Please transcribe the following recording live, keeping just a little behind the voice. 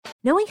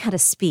Knowing how to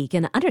speak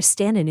and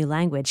understand a new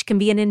language can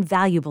be an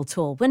invaluable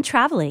tool when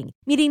traveling,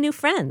 meeting new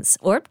friends,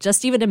 or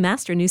just even to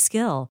master a new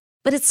skill.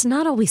 But it's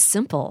not always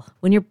simple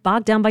when you're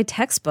bogged down by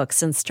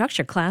textbooks and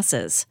structured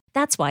classes.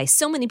 That's why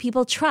so many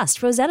people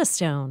trust Rosetta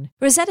Stone.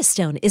 Rosetta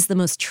Stone is the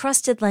most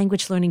trusted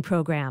language learning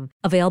program,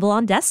 available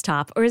on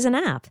desktop or as an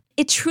app.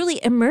 It truly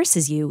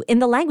immerses you in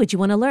the language you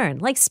want to learn,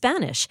 like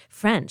Spanish,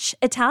 French,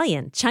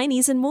 Italian,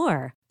 Chinese, and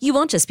more. You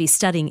won't just be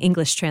studying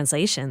English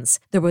translations.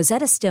 The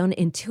Rosetta Stone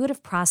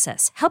intuitive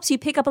process helps you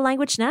pick up a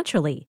language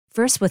naturally,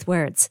 first with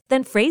words,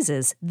 then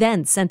phrases,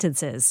 then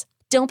sentences.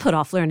 Don't put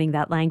off learning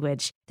that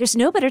language. There's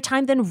no better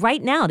time than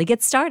right now to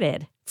get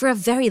started. For a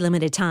very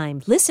limited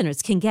time,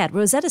 listeners can get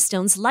Rosetta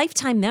Stone's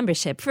lifetime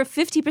membership for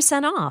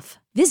 50% off.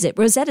 Visit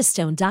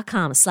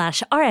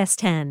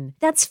rosettastone.com/rs10.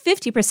 That's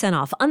 50%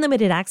 off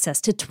unlimited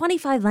access to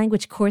 25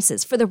 language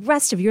courses for the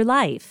rest of your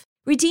life.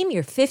 Redeem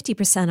your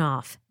 50%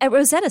 off at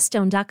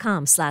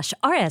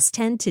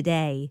rosettastone.com/rs10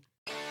 today.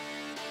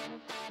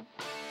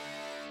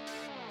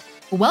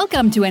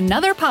 Welcome to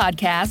another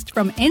podcast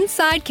from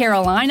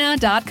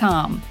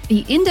InsideCarolina.com,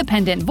 the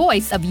independent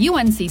voice of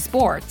UNC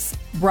Sports.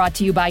 Brought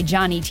to you by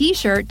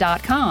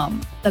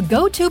JohnnyT-shirt.com, the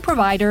go-to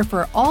provider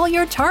for all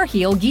your Tar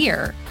Heel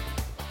gear.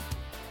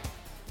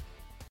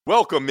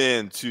 Welcome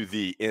into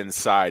the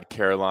Inside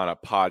Carolina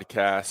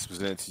podcast,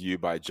 presented to you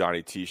by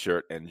Johnny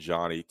T-shirt and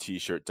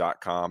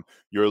JohnnyT-shirt.com.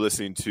 You're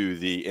listening to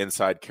the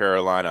Inside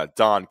Carolina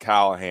Don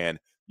Callahan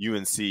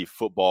UNC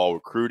football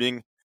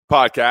recruiting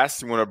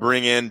podcast. We want to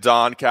bring in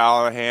Don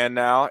Callahan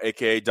now,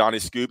 a.k.a. Donnie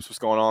Scoops. What's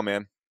going on,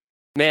 man?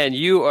 Man,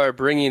 you are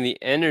bringing the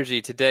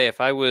energy today.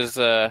 If I was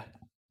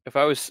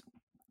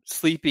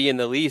sleepy in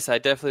the least,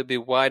 I'd definitely be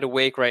wide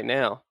awake right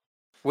now.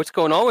 What's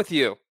going on with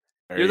you?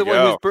 You're the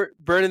one who's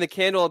burning the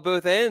candle at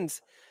both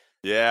ends.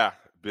 Yeah,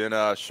 been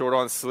short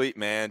on sleep,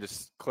 man.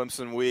 Just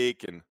Clemson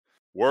week and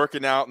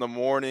working out in the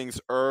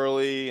mornings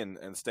early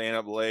and staying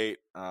up late.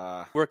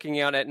 Working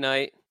out at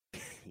night.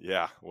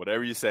 Yeah,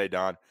 whatever you say,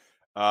 Don.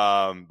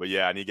 But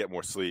yeah, I need to get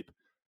more sleep.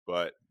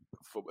 But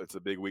it's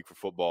a big week for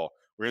football.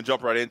 We're going to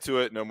jump right into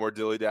it. No more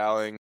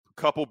dilly-dallying. A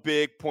couple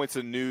big points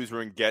of news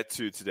we're going to get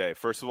to today.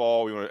 First of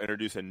all, we want to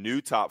introduce a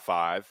new top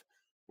five.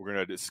 We're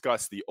going to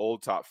discuss the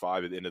old top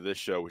five at the end of this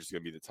show, which is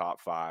going to be the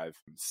top five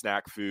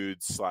snack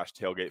foods /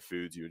 tailgate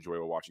foods you enjoy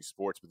while watching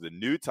sports. But the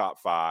new top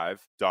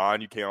five,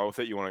 Don, you came up with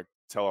it. You want to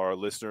tell our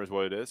listeners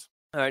what it is?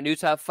 All right, new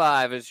top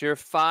five is your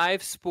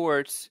 5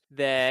 sports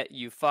that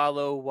you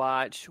follow,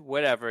 watch,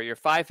 whatever. Your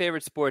 5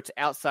 favorite sports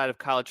outside of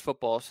college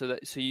football, so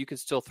you can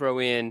still throw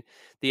in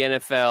the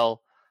NFL.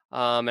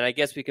 And I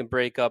guess we can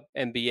break up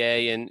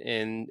NBA and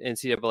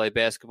NCAA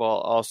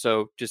basketball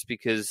also, just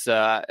because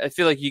I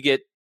feel like you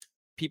get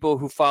people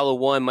who follow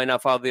one might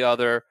not follow the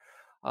other.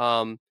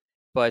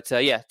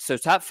 Yeah, so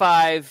top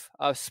 5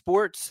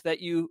 sports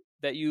that you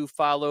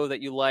follow,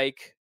 that you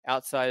like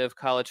outside of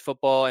college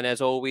football. And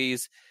as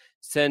always,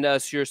 send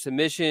us your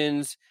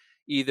submissions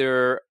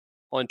either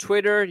on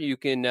Twitter. You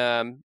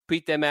can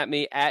tweet them at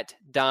me at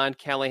Don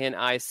Callahan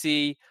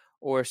IC,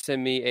 or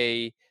send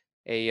me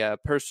a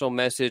personal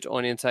message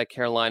on Inside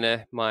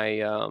Carolina.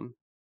 My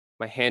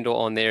handle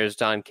on there is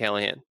Don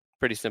Callahan.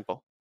 Pretty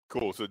simple.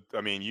 Cool. So,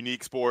 I mean,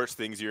 unique sports,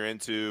 things you're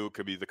into,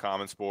 could be the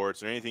common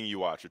sports or anything you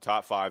watch. Your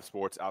top 5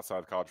 sports outside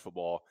of college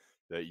football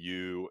that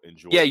you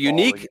enjoy. Yeah,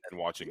 unique and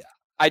watching. Yeah.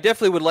 I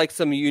definitely would like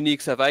some unique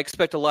stuff. I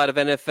expect a lot of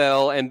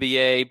NFL,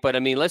 NBA, but I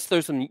mean, let's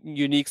throw some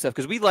unique stuff,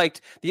 because we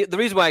liked the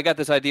reason why I got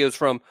this idea was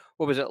from,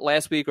 what was it,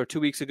 last week or 2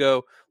 weeks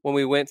ago when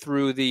we went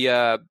through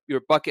the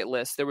your bucket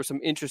list. There were some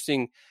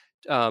interesting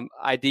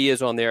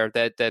ideas on there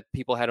that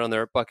people had on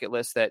their bucket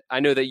list that I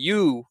know that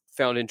you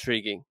found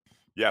intriguing.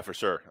 Yeah, for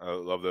sure. I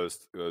love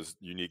those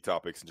unique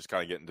topics and just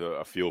kind of get into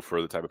a feel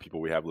for the type of people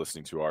we have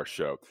listening to our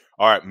show.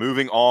 All right,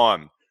 moving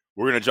on.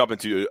 We're going to jump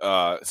into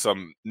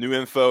some new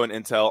info and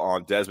intel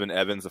on Desmond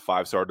Evans, the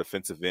 5-star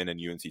defensive end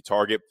and UNC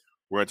target.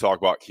 We're going to talk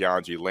about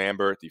Keandre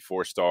Lambert, the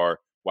 4-star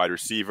wide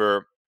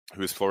receiver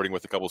who is flirting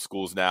with a couple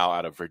schools now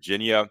out of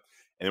Virginia. And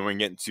then we're going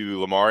to get into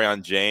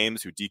Lamarion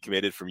James, who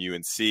decommitted from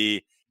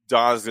UNC.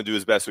 Don's going to do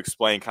his best to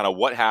explain kind of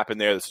what happened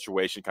there, the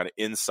situation kind of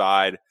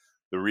inside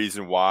the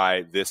reason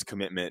why this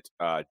commitment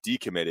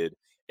decommitted.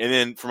 And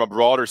then from a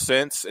broader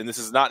sense, and this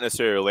is not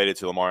necessarily related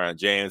to Lamarion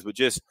James, but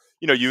just,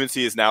 UNC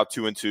is now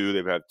 2-2.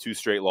 They've had 2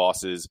 straight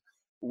losses.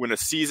 When a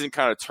season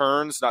kind of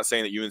turns, not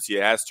saying that UNC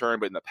has turned,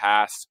 but in the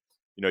past,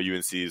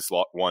 UNC's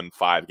won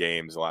 5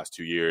 games in the last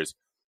 2 years.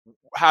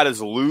 How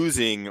does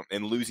losing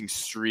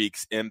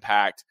streaks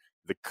impact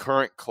the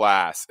current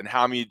class, and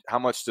how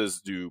much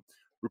do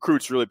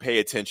recruits really pay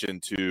attention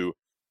to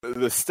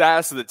the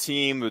status of the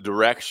team, the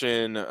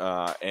direction,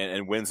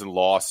 and wins and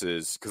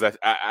losses? Because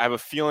I have a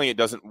feeling it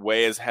doesn't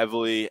weigh as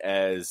heavily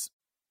as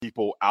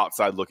people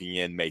outside looking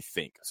in may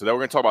think. So then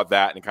we're going to talk about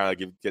that and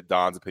kind of get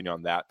Don's opinion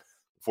on that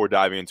before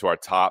diving into our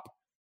top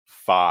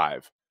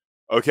 5.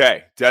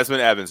 Okay,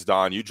 Desmond Evans,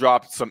 Don, you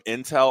dropped some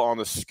intel on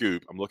the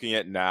scoop. I'm looking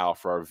at now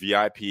for our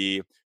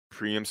VIP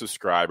premium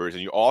subscribers,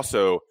 and you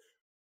also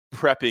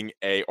prepping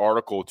a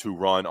article to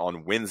run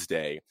on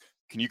Wednesday.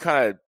 Can you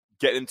kind of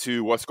get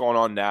into what's going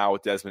on now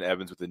with Desmond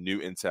Evans with the new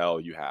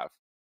intel you have.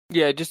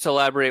 Yeah, just to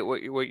elaborate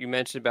what you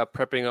mentioned about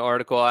prepping an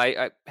article,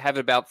 I have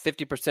it about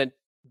 50%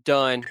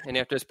 done, and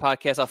after this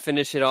podcast, I'll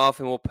finish it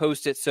off and we'll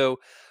post it. So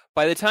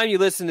by the time you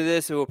listen to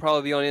this, it will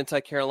probably be on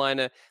Inside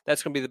Carolina.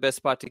 That's going to be the best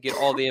spot to get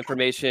all the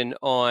information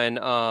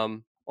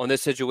on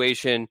this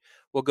situation.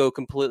 We'll go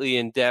completely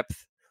in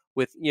depth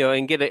with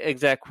and get an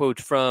exact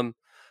quote from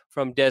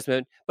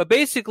Desmond. But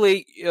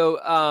basically,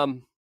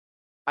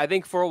 I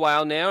think for a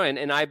while now,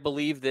 and I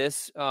believe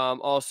this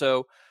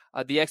also.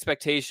 The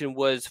expectation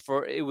was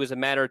it was a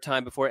matter of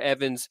time before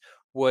Evans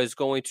was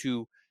going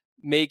to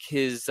make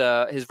his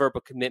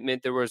verbal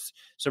commitment. There was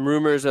some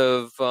rumors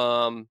of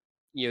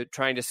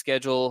trying to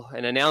schedule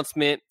an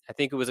announcement. I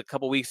think it was a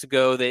couple weeks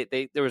ago.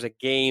 There was a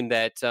game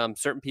that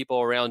certain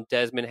people around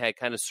Desmond had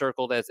kind of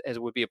circled as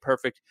would be a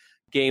perfect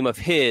game of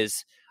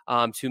his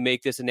to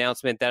make this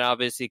announcement. That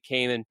obviously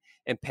came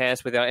and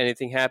passed without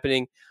anything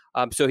happening.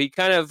 So he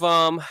kind of,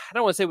 I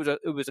don't want to say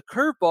it was a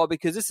curveball,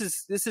 because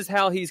this is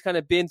how he's kind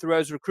of been throughout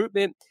his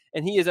recruitment,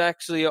 and he has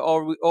actually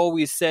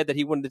always said that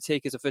he wanted to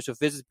take his official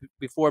visits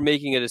before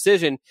making a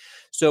decision.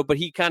 So, but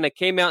he kind of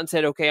came out and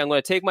said, "Okay, I'm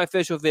going to take my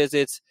official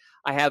visits.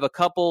 I have a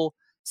couple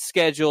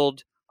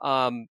scheduled.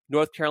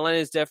 North Carolina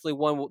is definitely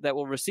one that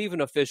will receive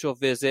an official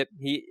visit."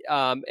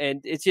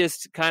 And it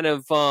just kind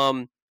of,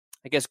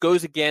 I guess,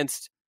 goes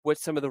against what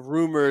some of the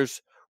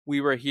rumors we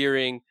were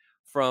hearing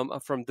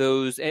from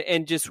those,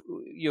 and just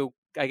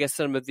I guess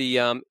some of the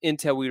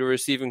intel we were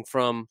receiving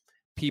from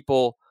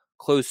people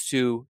close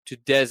to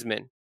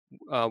Desmond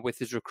with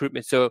his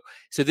recruitment. So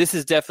this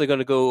is definitely going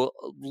to go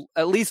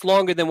at least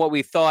longer than what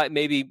we thought.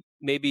 Maybe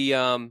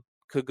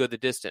could go the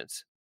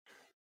distance.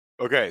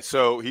 Okay,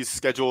 so he's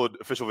scheduled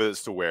official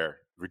visits to where?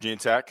 Virginia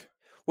Tech?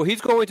 Well, he's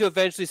going to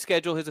eventually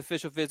schedule his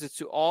official visits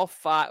to all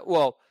five.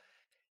 Well,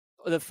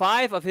 the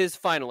five of his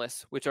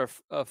finalists, which are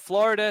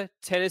Florida,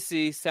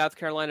 Tennessee, South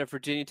Carolina,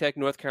 Virginia Tech,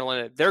 North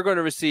Carolina, they're going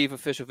to receive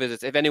official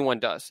visits, if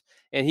anyone does.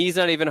 And he's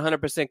not even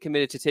 100%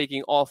 committed to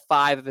taking all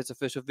five of his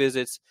official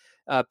visits,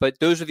 but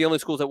those are the only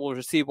schools that will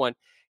receive one.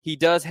 He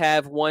does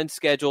have one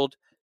scheduled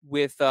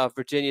with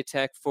Virginia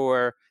Tech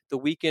for the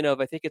weekend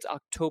of, I think it's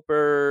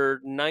October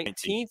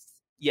 19th.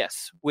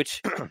 Yes,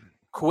 which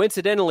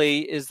coincidentally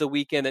is the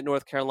weekend that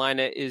North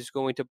Carolina is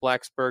going to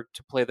Blacksburg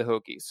to play the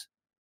Hokies.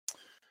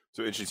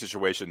 So interesting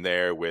situation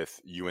there with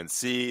UNC,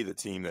 the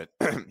team that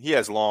he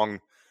has long,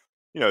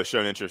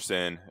 shown interest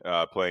in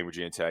playing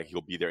Virginia Tech.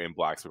 He'll be there in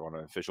Blacksburg on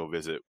an official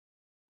visit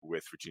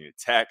with Virginia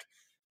Tech.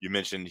 You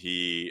mentioned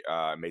he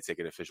may take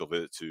an official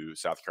visit to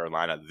South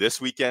Carolina this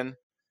weekend.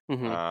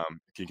 Mm-hmm. Can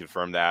you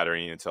confirm that, or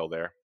any intel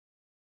there?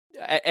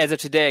 As of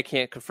today, I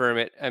can't confirm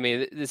it. I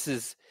mean, this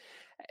is,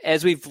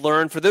 as we've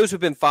learned, for those who've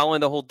been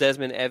following the whole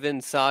Desmond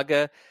Evans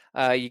saga,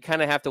 you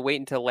kind of have to wait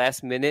until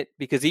last minute,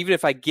 because even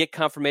if I get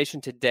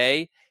confirmation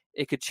today,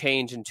 it could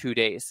change in 2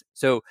 days.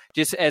 So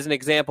just as an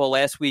example,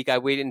 last week I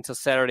waited until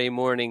Saturday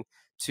morning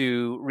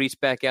to reach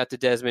back out to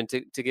Desmond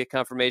to get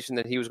confirmation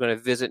that he was going to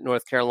visit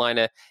North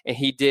Carolina, and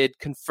he did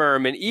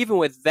confirm. And even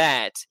with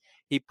that,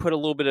 he put a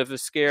little bit of a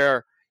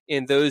scare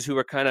in those who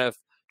were kind of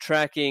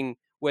tracking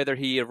whether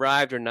he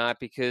arrived or not,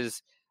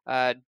 because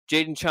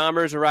Jaden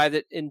Chalmers arrived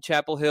in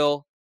Chapel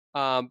Hill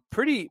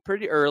pretty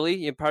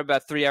early, probably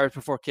about 3 hours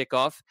before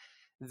kickoff.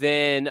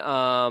 Then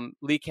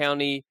Lee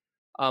County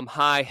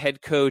High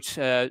head coach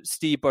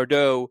Steve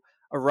Bordeaux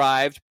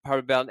arrived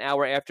probably about an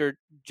hour after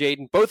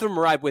Jaden. Both of them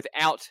arrived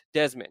without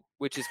Desmond,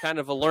 which is kind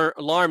of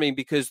alarming,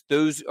 because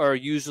those are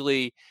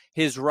usually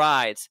his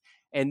rides.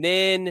 And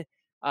then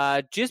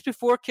just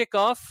before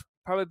kickoff,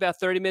 probably about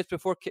 30 minutes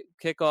before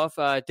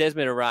kickoff,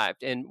 Desmond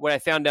arrived. And what I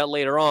found out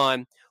later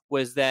on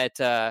was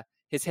that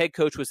his head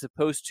coach was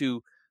supposed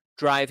to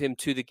drive him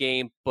to the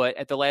game, but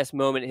at the last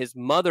moment, his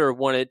mother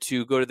wanted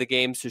to go to the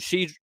game, so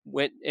she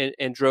went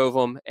and drove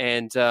him.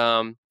 And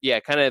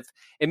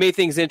it made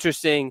things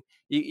interesting.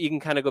 You can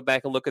kind of go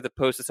back and look at the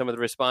post of some of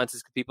the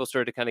responses, because people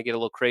started to kind of get a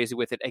little crazy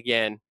with it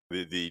again.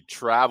 The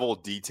travel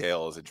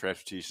details and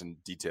transportation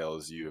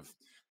details you have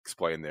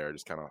explained there are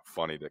just kind of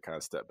funny to kind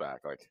of step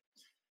back, like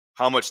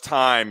how much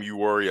time you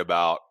worry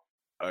about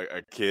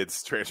a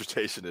kid's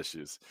transportation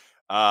issues.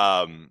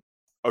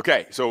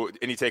 Okay, so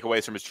any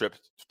takeaways from his trip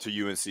to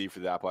UNC for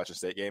the Appalachian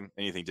State game?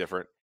 Anything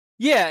different?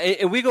 Yeah,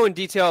 and we go in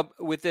detail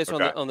with this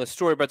on the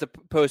story about the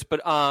post,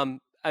 but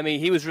I mean,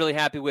 he was really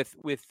happy with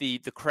the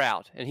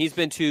crowd, and he's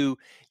been to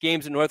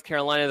games in North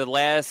Carolina the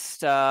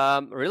last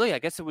I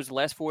guess it was the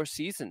last 4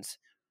 seasons,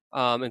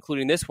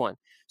 including this one.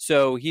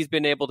 So he's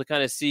been able to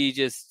kind of see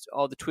just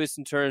all the twists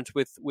and turns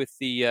with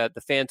the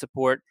fan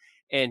support,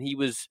 and he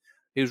was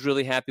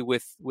really happy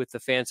with the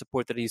fan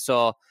support that he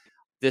saw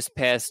this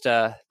past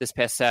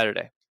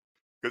Saturday.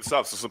 Good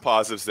stuff. So some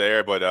positives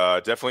there, but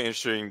definitely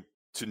interesting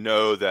to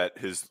know that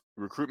his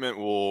recruitment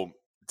will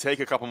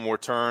take a couple more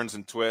turns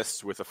and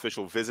twists with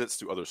official visits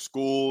to other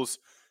schools.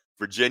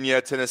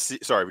 Virginia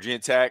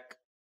Tech,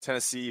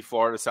 Tennessee,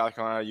 Florida, South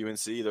Carolina,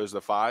 UNC. Those are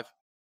the 5?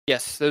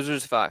 Yes, those are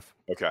the 5.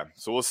 Okay.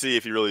 So we'll see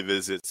if he really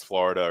visits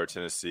Florida or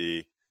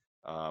Tennessee.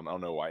 I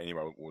don't know why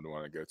anyone would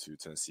want to go to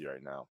Tennessee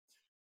right now.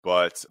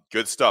 But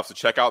good stuff. So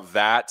check out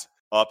that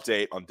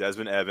update on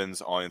Desmond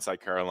Evans on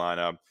Inside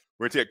Carolina.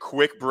 We're going to take a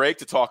quick break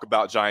to talk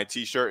about Giant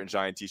T-Shirt and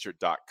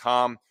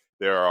GiantT-Shirt.com.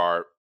 They're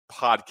our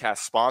podcast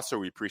sponsor.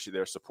 We appreciate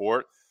their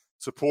support.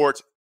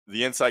 Support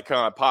the Inside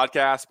Carolina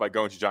podcast by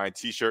going to Giant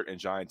T-Shirt and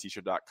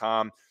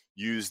GiantT-Shirt.com.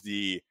 Use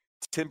the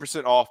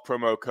 10% off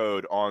promo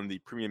code on the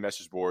premium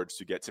message boards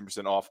to get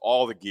 10% off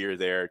all the gear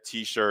there.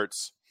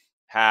 T-shirts,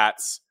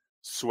 hats,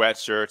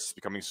 sweatshirts, it's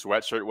becoming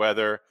sweatshirt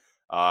weather,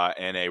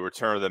 and a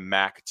Return of the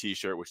Mac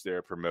T-shirt, which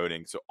they're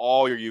promoting. So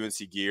all your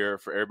UNC gear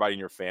for everybody in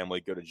your family,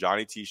 go to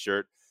Johnny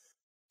T-Shirt,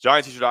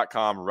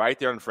 GiantT-Shirt.com, right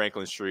there on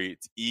Franklin Street.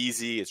 It's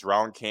easy. It's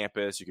around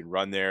campus. You can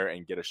run there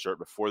and get a shirt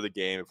before the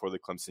game, before the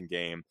Clemson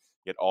game.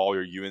 Get all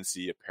your UNC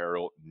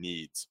apparel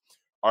needs.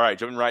 All right,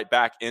 jumping right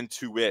back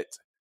into it.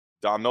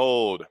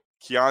 Donald,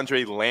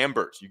 Keandre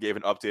Lambert, you gave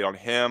an update on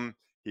him.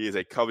 He is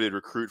a coveted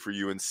recruit for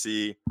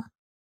UNC.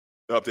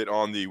 Update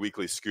on the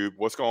Weekly Scoop.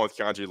 What's going on with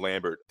Keandre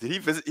Lambert? Did he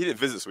visit? He didn't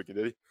visit this weekend,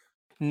 did he?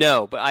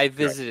 No, but I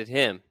visited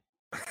him.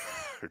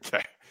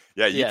 Okay.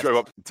 Yeah, you drove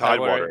up to the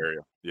Tidewater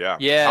area. Yeah.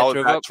 Yeah. How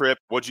was that trip?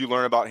 What did you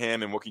learn about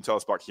him, and what can you tell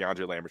us about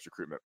Keandre Lambert's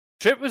recruitment?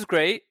 Trip was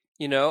great.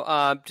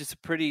 Just a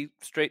pretty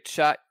straight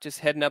shot, just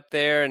heading up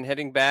there and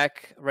heading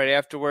back right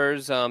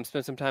afterwards.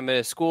 Spent some time at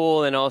a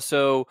school, and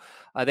also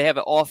they have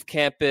an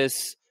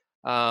off-campus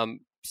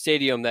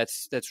stadium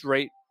that's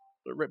right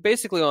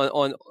basically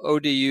on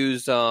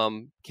ODU's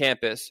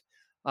campus.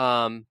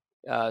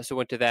 So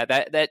went to that.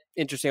 That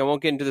interesting. I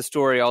won't get into the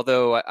story,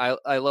 although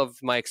I love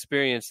my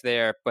experience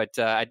there. But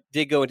I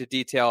did go into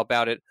detail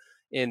about it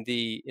in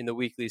the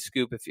Weekly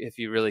Scoop if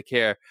you really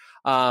care.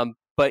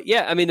 But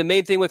yeah, I mean, the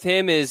main thing with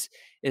him is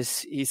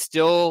he's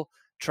still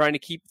trying to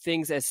keep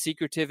things as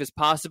secretive as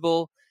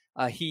possible.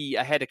 I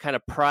had to kind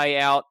of pry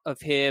out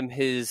of him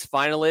his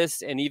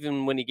finalists, and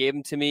even when he gave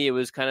them to me, it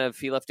was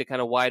he left it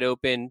kind of wide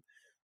open.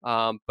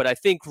 But I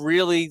think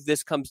really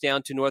this comes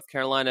down to North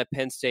Carolina,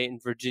 Penn State,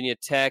 and Virginia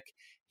Tech.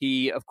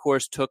 He, of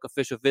course, took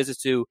official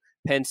visits to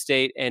Penn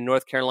State and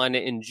North Carolina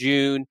in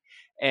June,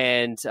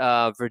 and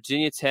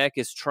Virginia Tech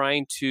is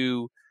trying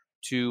to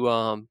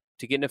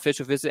get an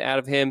official visit out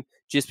of him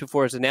just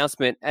before his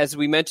announcement. As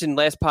we mentioned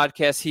last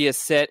podcast, he has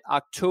set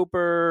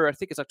October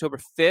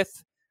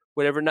 5th,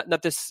 whatever,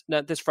 not this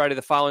Friday,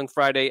 the following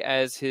Friday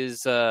as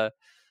his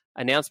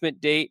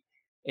announcement date.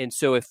 And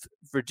so if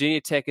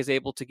Virginia Tech is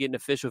able to get an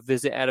official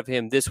visit out of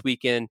him this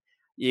weekend,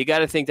 you got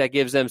to think that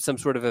gives them some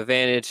sort of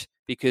advantage,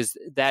 because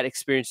that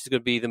experience is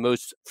going to be the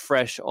most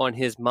fresh on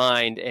his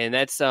mind. And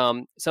that's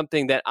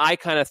something that I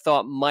kind of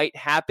thought might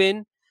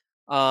happen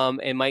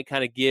and might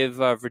kind of give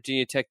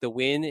Virginia Tech the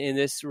win in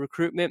this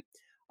recruitment.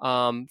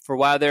 For a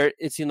while there,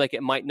 it seemed like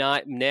it might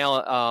not.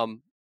 Now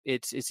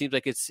it seems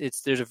like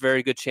there's a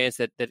very good chance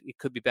that it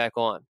could be back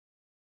on.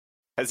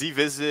 Has he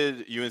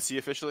visited UNC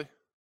officially?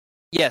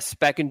 Yes,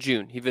 back in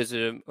June he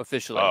visited him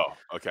officially. Oh,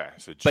 okay.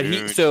 So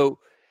June. But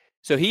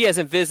so he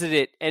hasn't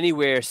visited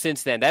anywhere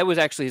since then. That was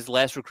actually his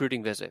last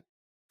recruiting visit.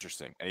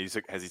 Interesting. And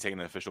has he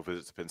taken an official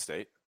visit to Penn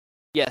State?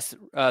 Yes,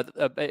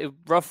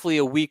 roughly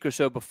a week or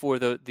so before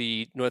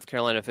the North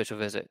Carolina official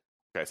visit.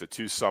 Okay, so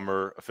 2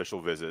 summer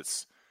official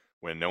visits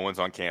when no one's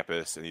on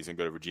campus, and he's going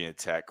to go to Virginia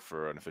Tech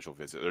for an official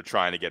visit. They're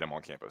trying to get him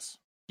on campus.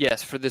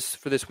 Yes, for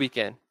this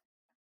weekend.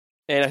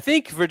 And I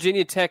think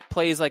Virginia Tech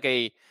plays like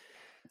a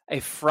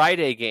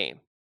Friday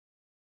game.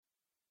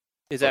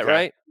 Is that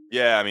right?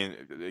 Yeah, I mean,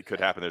 it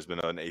could happen. There's been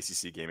an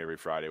ACC game every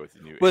Friday with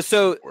the new. Well, ACC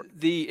so report.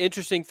 The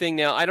interesting thing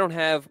now, I don't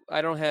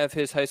have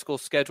his high school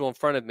schedule in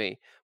front of me,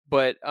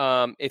 but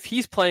if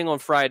he's playing on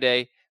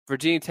Friday,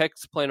 Virginia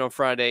Tech's playing on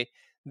Friday,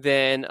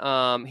 then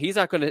he's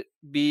not going to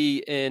be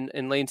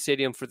in Lane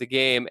Stadium for the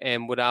game,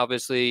 and would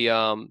obviously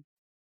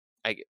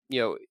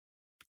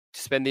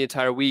spend the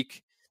entire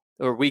week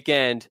or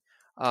weekend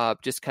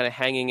just kind of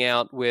hanging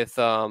out with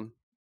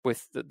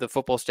the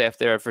football staff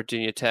there at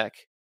Virginia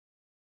Tech.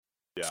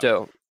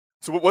 Yeah.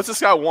 So what's this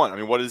guy want? I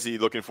mean, what is he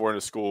looking for in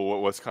a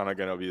school? What's kind of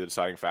going to be the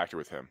deciding factor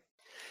with him?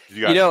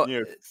 You got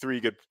 3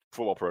 good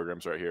football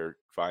programs right here.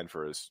 Fine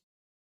for his.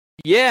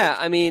 Yeah,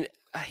 I mean,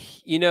 I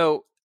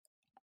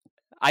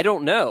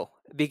don't know,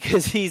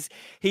 because he's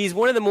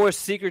one of the more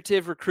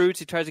secretive recruits.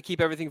 He tries to keep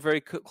everything very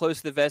close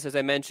to the vest, as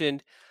I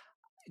mentioned.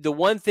 The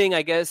one thing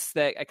I guess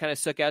that I kind of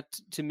stuck out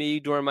to me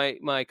during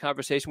my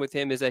conversation with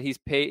him is that he's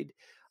paid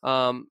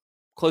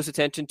close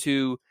attention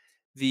to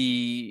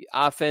the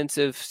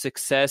offensive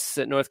success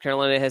that North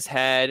Carolina has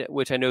had,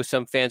 which I know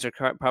some fans are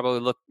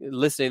probably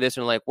listening to this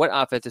and like, what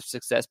offensive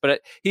success?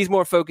 But he's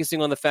more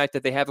focusing on the fact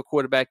that they have a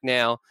quarterback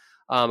now,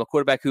 a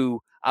quarterback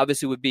who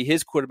obviously would be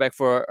his quarterback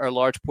for a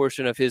large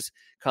portion of his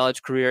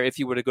college career if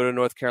he were to go to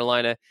North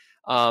Carolina.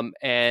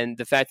 And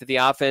the fact that the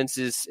offense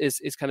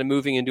is kind of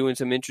moving and doing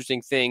some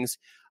interesting things.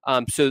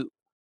 So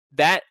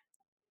that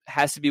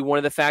has to be one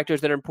of the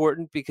factors that are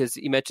important, because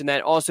you mentioned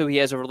that. Also, he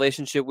has a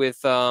relationship with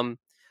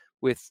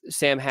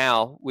Sam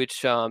Howell,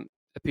 which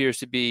appears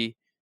to be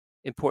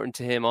important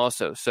to him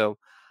also. So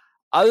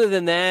other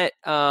than that,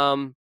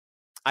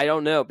 I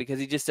don't know, because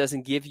he just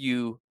doesn't give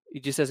you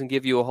It just doesn't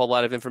give you a whole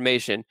lot of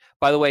information.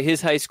 By the way,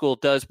 his high school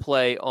does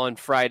play on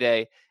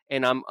Friday,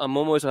 and I'm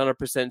almost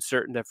 100%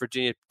 certain that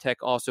Virginia Tech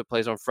also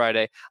plays on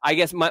Friday. I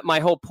guess my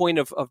whole point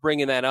of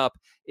bringing that up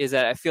is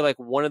that I feel like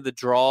one of the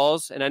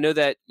draws, and I know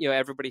that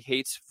everybody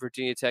hates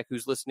Virginia Tech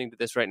who's listening to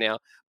this right now,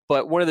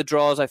 but one of the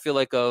draws I feel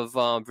like of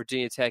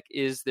Virginia Tech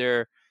is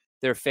their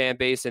fan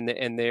base and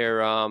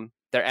their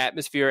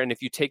atmosphere. And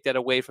if you take that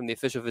away from the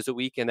official visit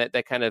weekend,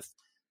 that kind of,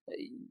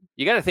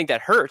 you got to think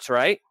that hurts,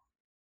 right?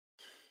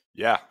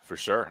 Yeah, for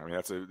sure. I mean,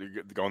 that's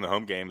going to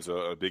home games,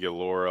 a big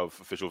allure of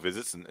official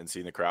visits and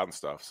seeing the crowd and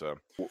stuff. So,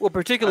 well,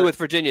 particularly with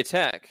Virginia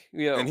Tech,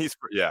 and he's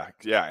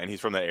and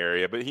he's from the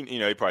area, but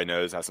he probably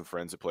has some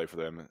friends that play for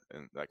them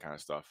and that kind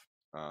of stuff.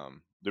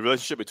 The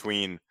relationship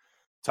between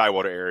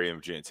Tidewater area and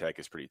Virginia Tech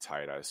is pretty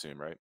tight, I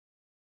assume, right?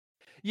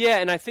 Yeah,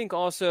 and I think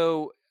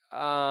also,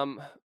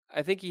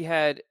 I think he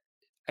had.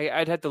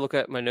 I'd have to look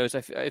at my notes.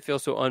 I feel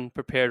so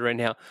unprepared right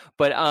now,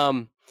 but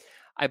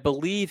I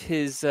believe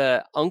his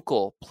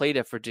uncle played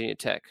at Virginia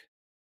Tech,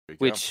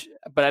 but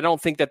I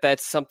don't think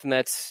that's something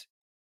that's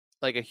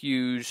like a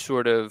huge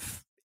sort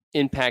of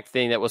impact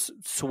thing that will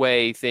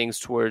sway things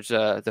towards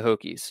the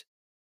Hokies.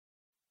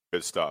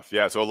 Good stuff.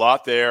 Yeah, so a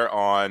lot there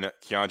on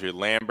Keandre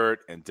Lambert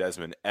and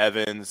Desmond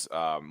Evans.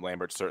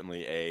 Lambert's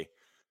certainly a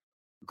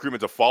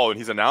recruitment to follow, and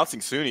he's announcing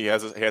soon. He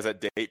has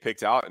that date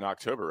picked out in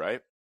October,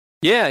 right?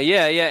 Yeah.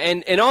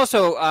 And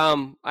also,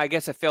 I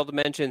guess I failed to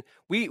mention,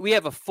 we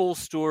have a full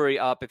story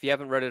up, if you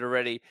haven't read it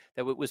already,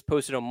 that was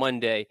posted on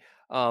Monday,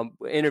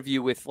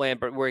 interview with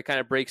Lambert, where he kind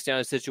of breaks down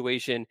the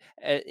situation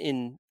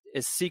in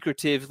as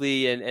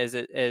secretively and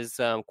as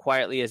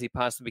quietly as he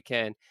possibly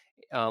can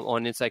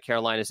on Inside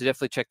Carolina. So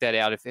definitely check that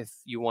out if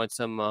you want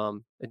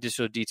some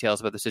additional details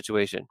about the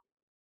situation.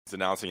 It's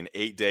announcing in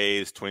 8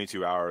 days,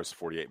 22 hours,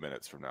 48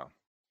 minutes from now,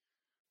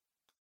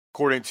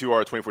 according to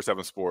our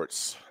 24/7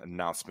 Sports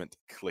announcement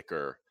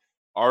clicker.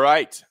 All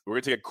right, we're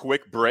going to take a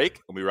quick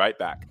break. We'll be right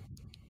back.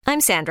 I'm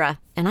Sandra,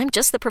 and I'm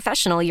just the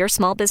professional your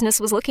small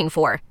business was looking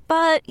for.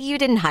 But you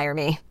didn't hire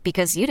me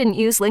because you didn't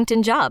use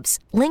LinkedIn Jobs.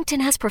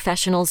 LinkedIn has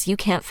professionals you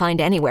can't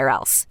find anywhere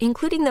else,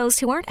 including those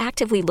who aren't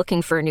actively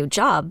looking for a new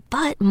job,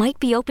 but might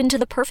be open to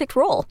the perfect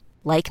role,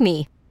 like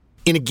me.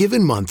 In a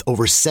given month,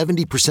 over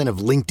 70% of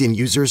LinkedIn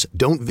users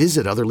don't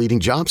visit other leading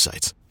job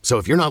sites. So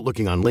if you're not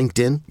looking on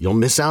LinkedIn, you'll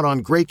miss out on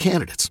great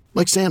candidates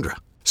like Sandra.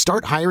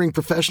 Start hiring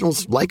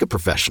professionals like a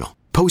professional.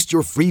 Post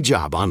your free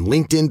job on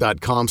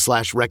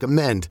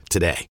linkedin.com/recommend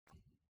today.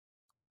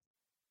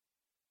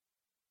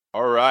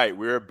 All right,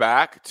 we're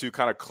back to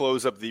kind of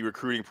close up the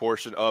recruiting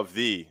portion of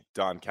the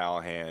Don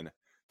Callahan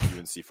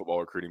UNC Football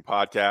Recruiting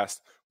Podcast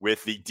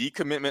with the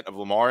decommitment of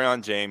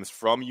Lamarion James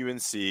from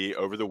UNC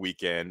over the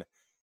weekend.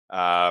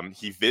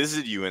 He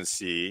visited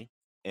UNC,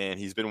 and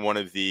he's been one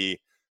of the,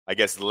 I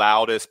guess,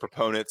 loudest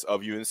proponents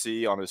of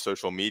UNC on his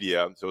social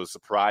media. So it was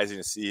surprising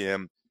to see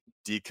him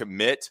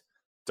decommit.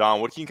 Don,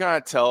 what can you kind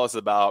of tell us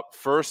about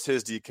first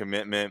his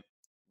decommitment,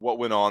 what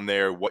went on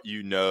there, what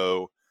you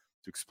know,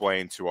 to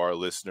explain to our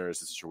listeners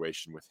the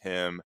situation with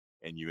him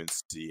and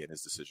UNC and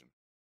his decision?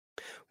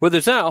 Well,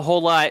 there's not a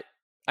whole lot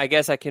I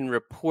guess I can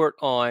report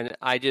on.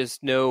 I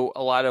just know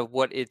a lot of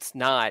what it's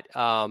not.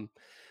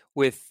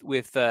 With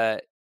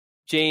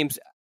James,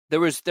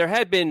 there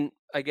had been,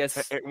 I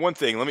guess, one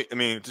thing.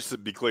 Just to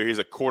be clear, he's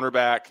a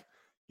cornerback.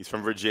 He's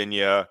from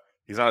Virginia.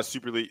 He's not a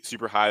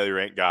super highly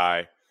ranked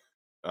guy.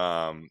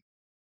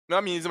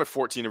 He's number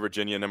 14 in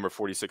Virginia, number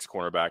 46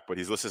 cornerback, but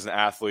he's listed as an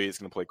athlete. He's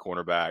going to play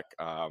cornerback,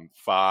 5'10",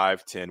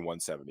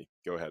 170.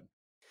 Go ahead.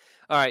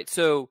 All right.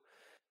 So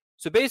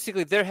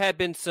basically there had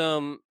been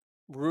some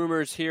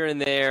rumors here and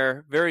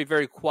there, very,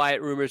 very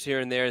quiet rumors here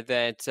and there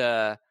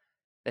that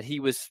he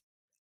was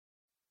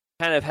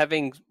kind of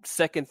having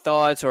second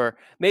thoughts, or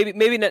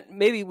maybe not,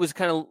 maybe was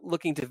kind of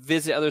looking to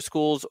visit other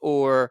schools,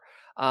 or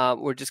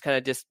just kind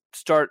of just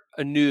start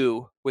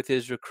anew with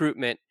his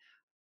recruitment.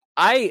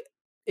 I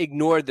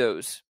ignored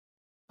those.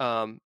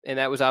 And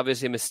that was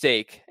obviously a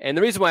mistake. And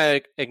the reason why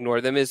I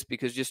ignored them is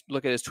because just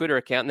look at his Twitter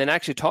account and then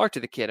actually talk to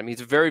the kid. I mean,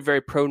 he's very,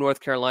 very pro North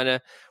Carolina,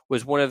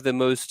 was one of the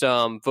most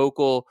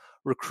vocal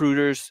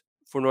recruiters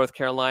for North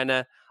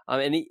Carolina.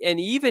 And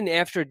even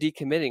after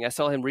decommitting, I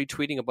saw him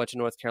retweeting a bunch of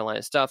North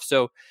Carolina stuff.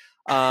 So,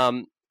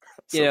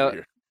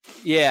 weird.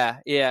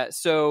 Yeah.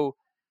 So,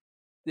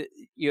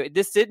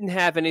 this didn't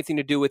have anything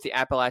to do with the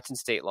Appalachian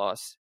State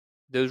loss.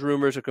 Those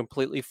rumors are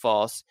completely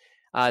false.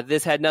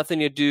 This had nothing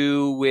to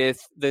do with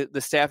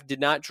the staff did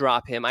not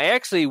drop him. I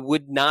actually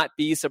would not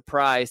be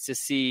surprised to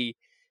see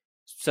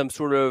some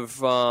sort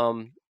of,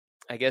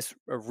 I guess,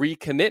 a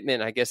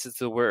recommitment, I guess is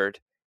the word.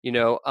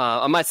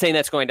 I'm not saying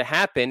that's going to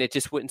happen. It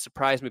just wouldn't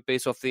surprise me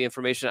based off the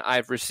information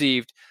I've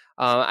received.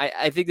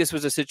 I think this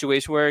was a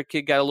situation where a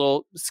kid got a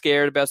little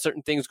scared about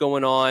certain things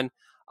going on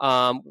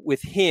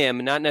with him,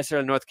 not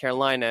necessarily North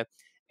Carolina.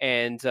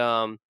 And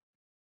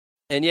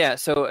yeah,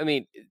 so, I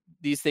mean,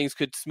 these things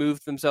could smooth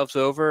themselves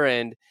over,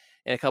 and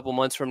in a couple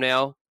months from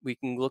now, we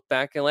can look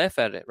back and laugh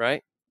at it,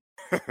 right?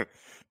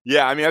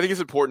 Yeah, I mean, I think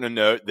it's important to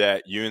note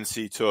that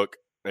UNC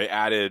they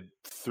added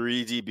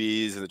 3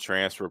 DBs in the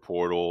transfer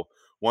portal,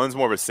 One's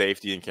more of a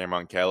safety in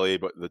Cameron Kelly,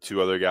 but the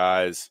two other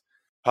guys,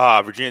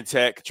 Virginia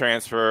Tech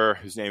transfer,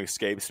 whose name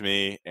escapes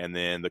me, and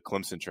then the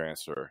Clemson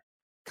transfer,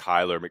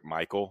 Kyler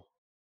McMichael.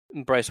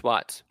 Bryce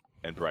Watts.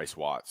 And Bryce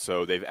Watts.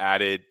 So they've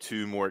added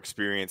 2 more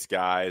experienced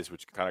guys,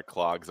 which kind of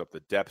clogs up the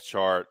depth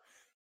chart.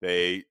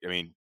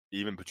 Even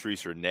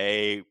Patrice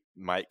Renee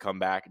might come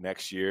back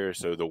next year.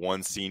 So the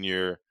one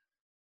senior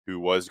who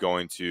was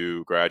going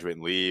to graduate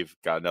and leave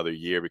got another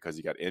year because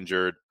he got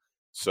injured.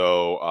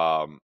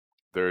 So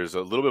there's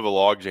a little bit of a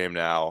logjam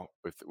now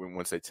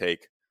once they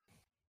take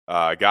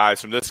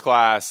guys from this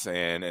class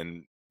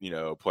and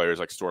players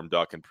like Storm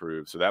Duck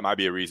improve. So that might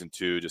be a reason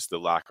too, just the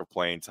lack of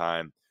playing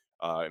time.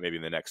 Maybe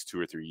in the next 2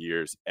 or 3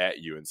 years at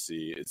UNC.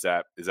 Is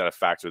that a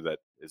factor that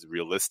is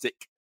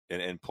realistic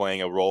in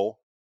playing a role?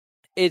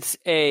 It's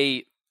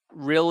a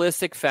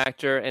realistic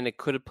factor, and it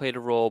could have played a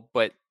role,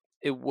 but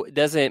it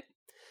doesn't.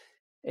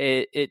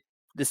 The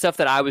stuff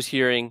that I was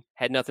hearing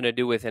had nothing to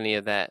do with any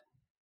of that.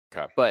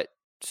 Okay. But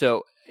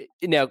so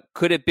now,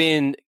 could it have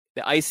been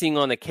the icing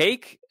on the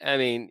cake? I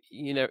mean,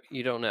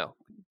 you don't know.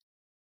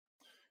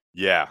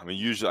 Yeah,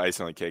 usually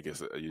icing on the cake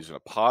is using a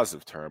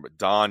positive term, but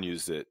Don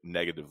used it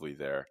negatively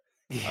there.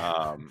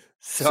 Sorry.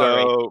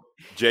 So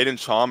Jaden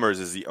Chalmers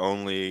is the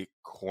only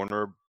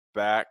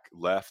cornerback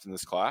left in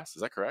this class.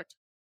 Is that correct?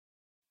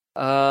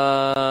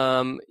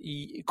 Cornerback,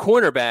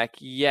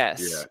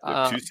 yes.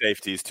 Yeah, 2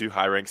 safeties, 2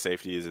 high-ranked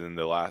safeties, and then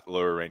the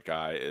lower-ranked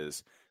guy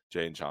is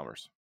Jaden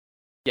Chalmers.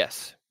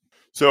 Yes.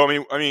 So,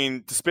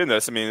 to spin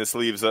this, this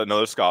leaves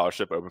another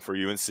scholarship open for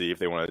UNC if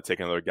they want to take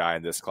another guy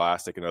in this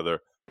class, take another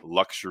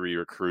luxury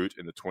recruit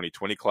in the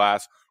 2020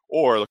 class,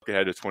 or look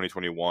ahead to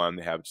 2021.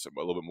 They have a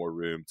little bit more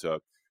room to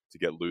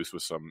get loose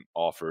with some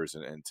offers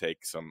and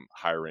take some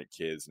higher-ranked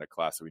kids in a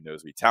class that we know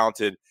is to be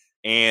talented,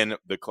 and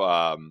the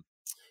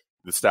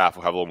staff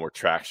will have a little more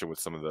traction with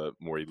some of the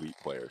more elite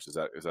players. Is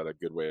that a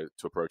good way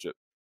to approach it?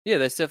 Yeah,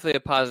 that's definitely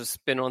a positive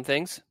spin on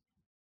things.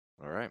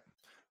 All right.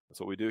 That's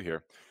what we do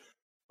here.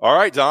 All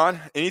right, Don,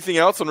 anything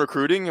else on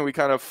recruiting? And we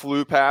kind of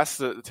flew past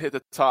hit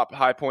the top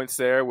high points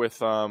there with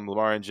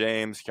Lamarian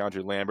James,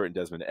 Keandre Lambert, and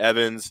Desmond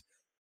Evans.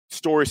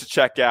 Stories to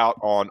check out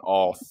on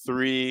all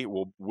 3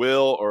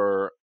 will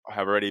or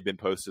have already been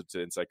posted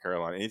to Inside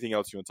Carolina. Anything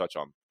else you want to touch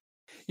on?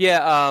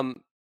 Yeah,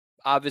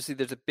 obviously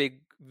there's a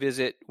big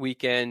visit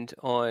weekend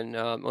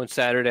on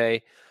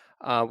Saturday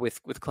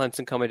with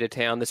Clemson coming to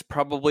town. This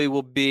probably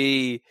will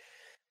be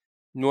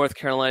North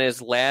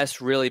Carolina's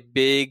last really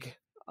big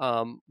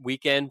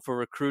weekend for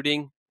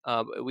recruiting.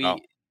 We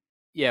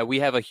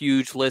have a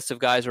huge list of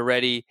guys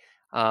already.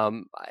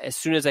 As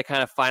soon as I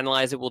kind of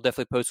finalize it, we'll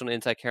definitely post on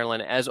Inside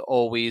Carolina as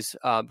always.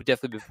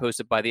 Definitely be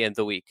posted by the end of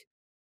the week.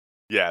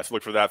 Yeah, so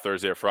look for that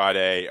Thursday or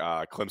Friday.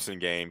 Clemson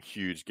game,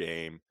 huge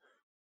game.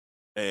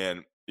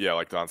 And yeah,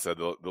 like Don said,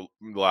 the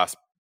last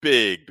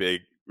big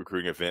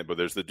recruiting event, but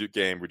there's the Duke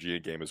game,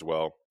 Virginia game as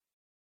well,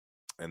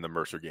 and the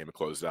Mercer game to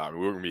close out.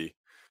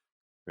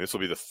 This will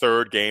be the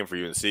 3rd game for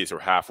UNC, so we're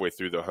halfway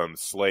through the home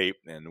slate,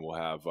 and we'll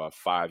have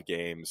 5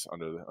 games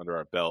under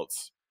our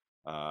belts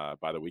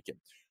by the weekend.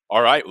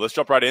 All right, let's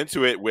jump right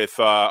into it with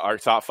our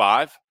top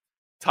 5.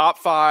 Top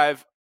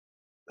 5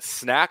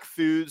 snack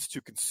foods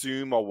to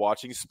consume while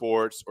watching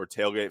sports, or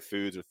tailgate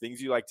foods, or things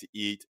you like to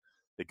eat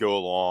that go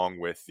along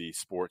with the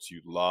sports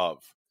you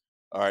love.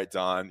 All right,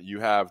 Don, you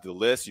have the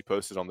list. You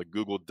posted on the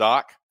Google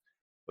Doc.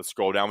 Let's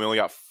scroll down. We only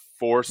got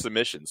 4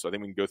 submissions, so I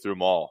think we can go through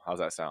them all. How's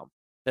that sound?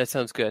 That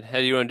sounds good. How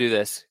do you want to do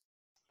this?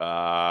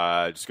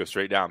 Just go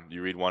straight down.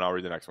 You read one, I'll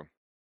read the next one.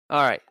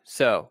 All right.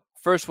 So,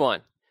 first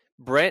one.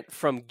 Brent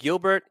from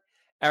Gilbert,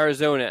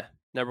 Arizona.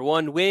 Number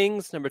 1,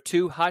 wings. Number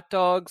 2, hot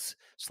dogs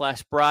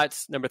 /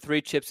 brats. Number 3,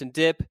 chips and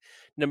dip.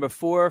 Number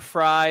 4,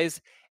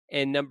 fries.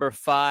 And number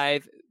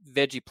 5,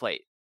 veggie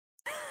plate.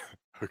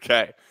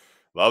 Okay.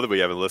 Love that we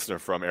have a listener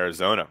from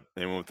Arizona.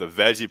 They went with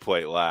the veggie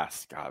plate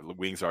last. God, the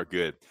wings are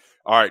good.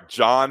 All right.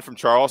 John from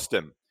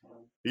Charleston.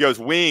 He goes,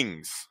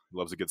 wings.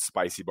 Loves a good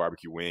spicy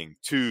barbecue wing.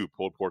 2,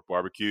 pulled pork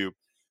barbecue.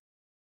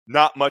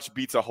 Not much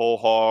beats a whole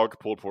hog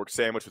pulled pork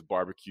sandwich with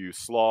barbecue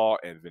slaw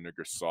and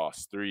vinegar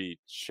sauce. 3,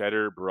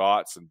 cheddar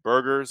brats and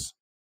burgers.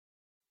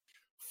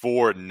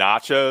 4,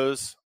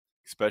 nachos,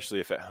 especially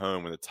if at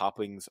home when the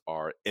toppings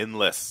are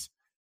endless.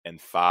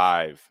 And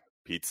 5,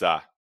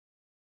 pizza.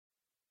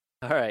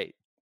 All right.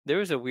 There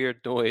was a weird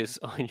noise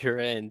on your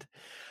end.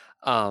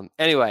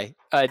 Anyway,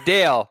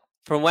 Dale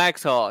from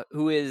Waxhaw,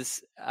 who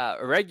is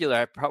a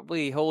regular,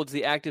 probably holds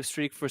the active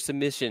streak for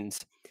submissions.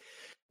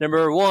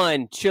 Number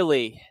 1,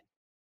 chili.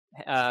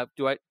 Do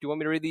you want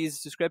me to read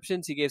these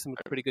descriptions? He gave some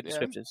pretty good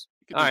descriptions.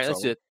 All right,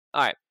 let's do it.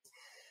 All right.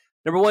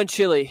 Number 1,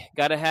 chili.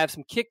 Got to have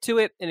some kick to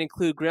it and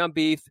include ground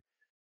beef,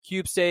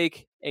 cube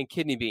steak, and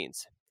kidney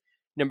beans.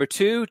 Number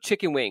 2,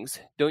 chicken wings.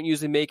 Don't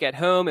usually make at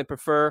home and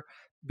prefer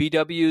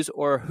BW's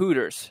or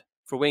Hooters,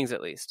 for wings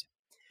at least.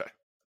 Okay.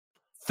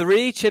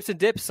 3, chips and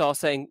dip,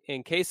 salsa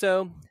and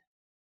queso.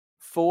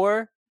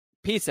 4,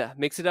 pizza.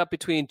 Mix it up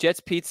between Jet's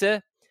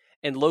Pizza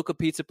and local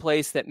pizza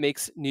place that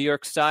makes New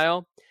York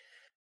style.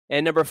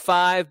 And number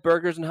 5,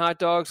 burgers and hot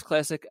dogs,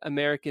 classic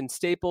American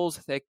staples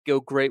that go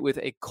great with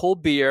a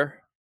cold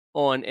beer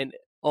on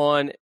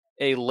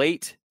a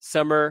late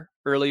summer,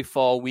 early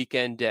fall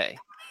weekend day?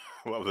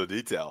 What was the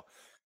detail?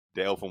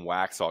 Dale from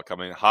Waxhaw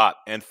coming in hot.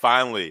 And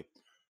finally,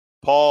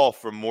 Paul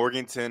from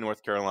Morganton,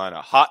 North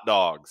Carolina, hot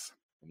dogs.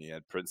 And he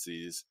had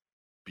Princey's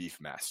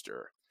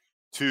Beefmaster.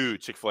 2,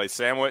 Chick-fil-A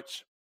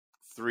sandwich.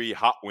 3,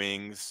 hot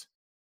wings.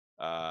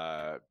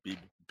 BWW,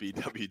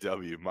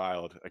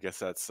 mild. I guess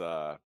that's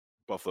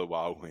Buffalo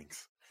Wild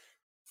Wings.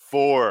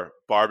 4,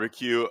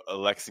 barbecue,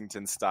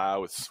 Lexington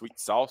style with sweet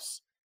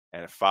sauce.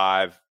 And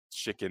 5,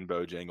 chicken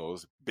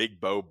Bojangles, Big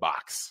Bow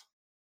box.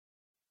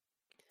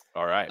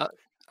 All right. All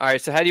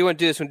right. So how do you want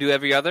to do this? Want to do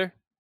every other?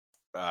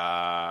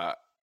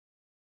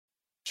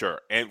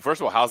 Sure. And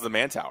first of all, how's the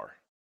Man Tower?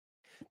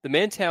 The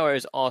Man Tower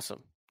is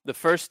awesome. The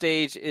first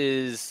stage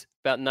is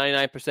about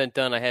 99%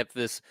 done. I have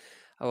this.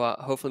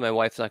 Hopefully my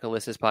wife's not going to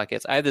listen to this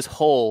podcast. I have this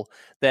hole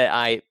that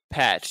I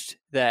patched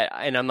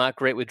and I'm not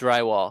great with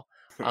drywall.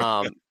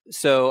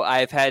 So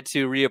I've had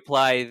to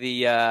reapply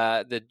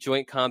the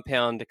joint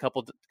compound a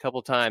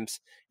couple times,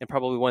 and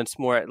probably once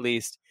more at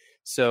least.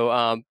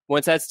 So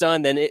once that's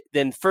done,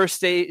 then first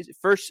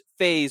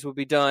phase will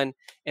be done,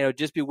 and it'll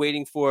just be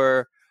waiting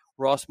for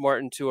Ross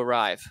Martin to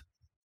arrive.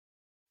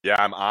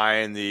 Yeah, I'm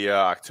eyeing the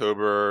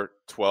October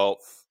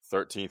 12th,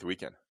 13th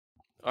weekend.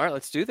 All right,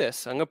 let's do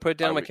this. I'm going to put it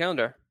down on my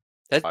calendar.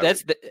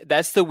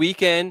 That's the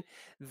weekend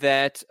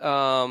that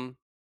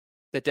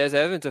that Des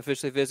Evans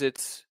officially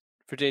visits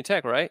Virginia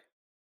Tech, right?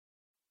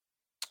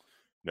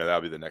 No,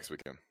 that'll be the next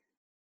weekend.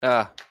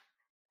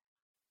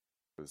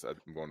 Because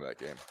I'm going to that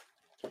game.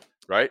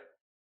 Right?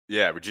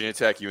 Yeah, Virginia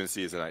Tech, UNC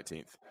is the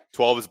 19th.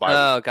 12 is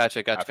by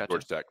gotcha.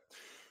 Georgia Tech.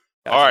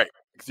 Gotcha. All right.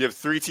 You have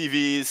 3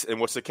 TVs, and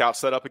what's the couch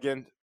setup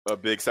again? A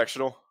big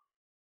sectional?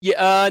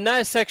 Yeah,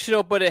 not a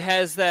sectional, but it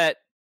has that.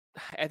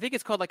 I think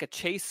it's called like a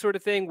chase sort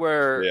of thing,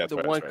 where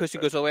one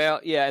cushion goes all the way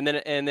out. Yeah,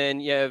 and then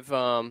you have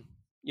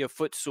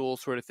footstool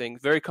sort of thing.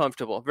 Very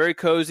comfortable, very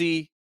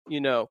cozy.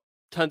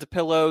 Tons of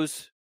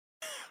pillows.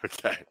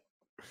 Okay.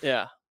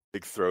 Yeah.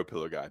 Big throw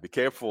pillow guy. Be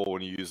careful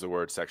when you use the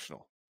word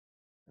sectional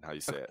and how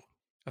you say it.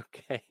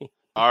 Okay.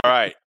 All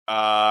right.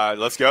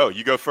 Let's go.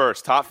 You go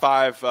first. Top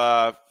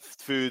 5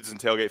 foods and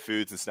tailgate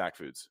foods and snack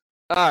foods.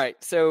 All right.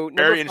 So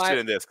interested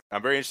in this.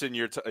 I'm very interested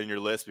in your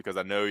list because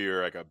I know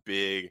you're like a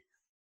big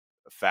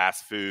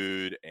fast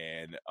food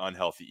and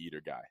unhealthy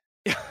eater guy.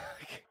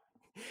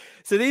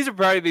 So these will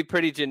probably be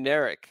pretty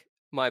generic,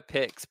 my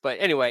picks. But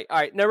anyway, all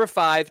right. Number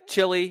 5,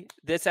 chili.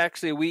 This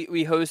actually,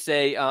 we host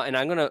and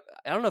I don't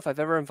know if I've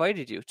ever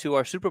invited you to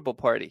our Super Bowl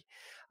party.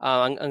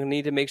 I'm going to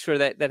need to make sure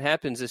that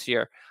happens this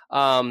year.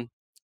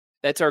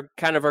 That's our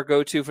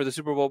go-to for the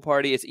Super Bowl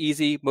party. It's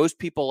easy. Most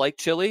people like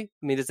chili.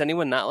 I mean, does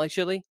anyone not like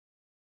chili?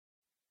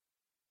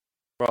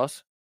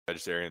 Ross?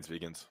 Vegetarians,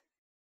 vegans.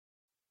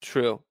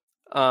 True.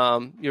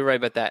 You're right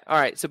about that. All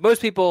right. So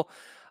most people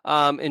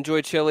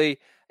enjoy chili,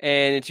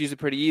 and it's usually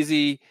pretty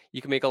easy.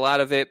 You can make a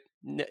lot of it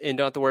and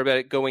don't have to worry about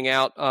it going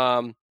out.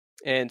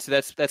 And so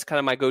that's kind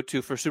of my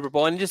go-to for Super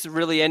Bowl, and just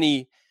really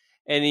any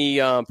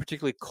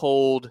particularly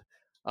cold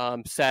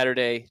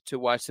Saturday to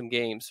watch some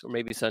games, or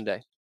maybe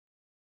Sunday.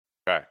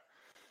 Okay.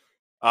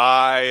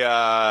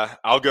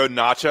 I'll go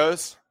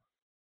nachos.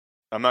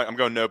 I'm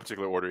going no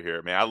particular order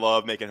here. Man, I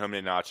love making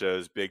homemade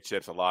nachos, big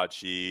chips, a lot of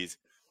cheese.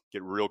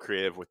 Get real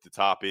creative with the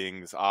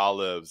toppings,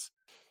 olives,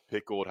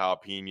 pickled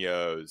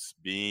jalapenos,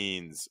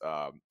 beans,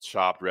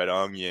 chopped red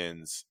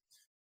onions,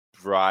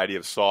 variety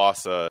of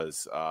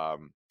salsas.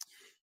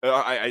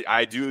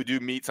 I do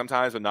meat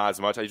sometimes, but not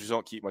as much. I just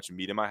don't keep much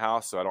meat in my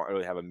house, so I don't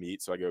really have a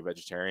meat, so I go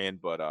vegetarian.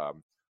 But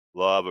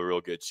love a real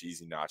good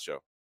cheesy nacho.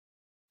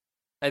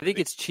 I think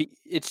it's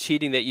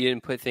cheating that you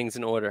didn't put things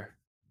in order.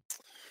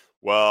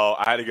 Well,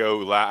 I had to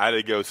go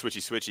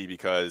switchy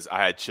because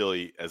I had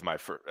chili as my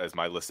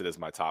listed as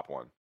my top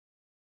one.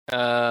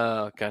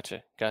 Oh,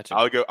 gotcha.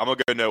 I'm gonna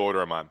go no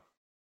order on mine.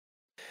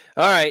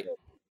 All right.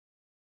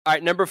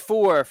 Number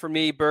 4 for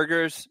me,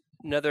 burgers.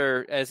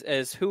 Another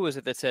as who was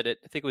it that said it?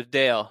 I think it was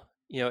Dale.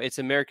 It's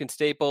American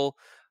staple.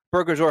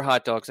 Burgers or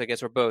hot dogs, I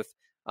guess, or both.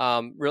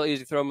 Real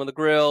easy to throw them on the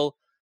grill.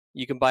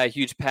 You can buy a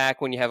huge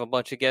pack when you have a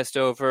bunch of guests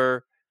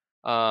over.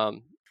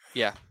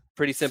 Yeah,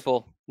 pretty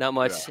simple. Not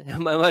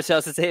much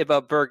else to say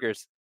about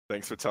burgers.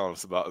 Thanks for telling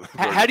us about.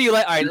 How do you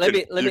like? All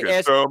right, let me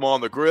ask. Throw them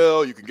on the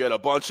grill. You can get a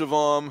bunch of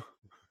them.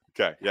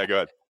 Okay, yeah, go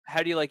ahead.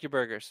 How do you like your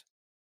burgers?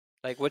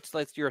 Like, what's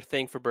your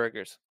thing for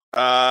burgers?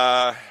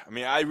 I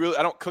mean, I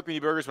don't cook many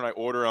burgers when I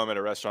order them at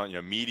a restaurant.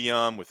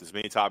 Medium with as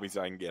many toppings as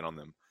I can get on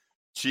them.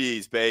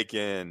 Cheese,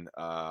 bacon,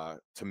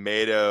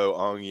 tomato,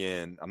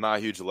 onion. I'm not a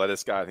huge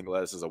lettuce guy. I think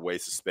lettuce is a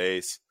waste of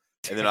space.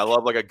 And then I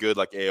love like a good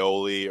like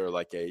aioli or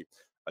like a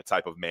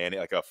type of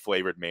mayonnaise, like a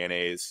flavored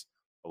mayonnaise,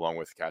 along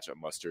with ketchup,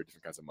 mustard,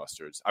 different kinds of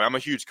mustards. I'm a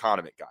huge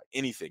condiment guy.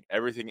 Anything and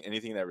everything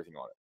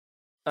on it.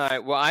 All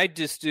right. Well, I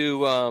just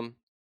do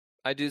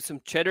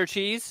some cheddar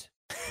cheese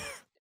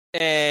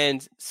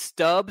and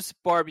Stubbs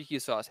barbecue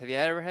sauce. Have you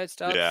ever had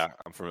Stubbs? Yeah,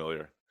 I'm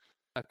familiar.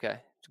 Okay,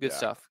 it's good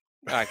stuff.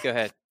 All right, go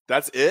ahead.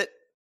 That's it.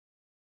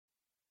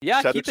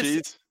 Yeah, cheddar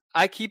cheese.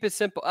 I keep it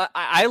simple.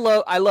 I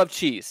love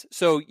cheese.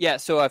 So yeah.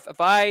 So if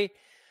I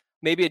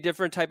maybe a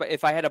different type of,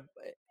 if I had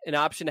an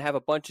option to have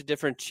a bunch of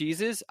different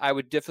cheeses, I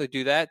would definitely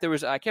do that.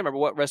 I can't remember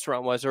what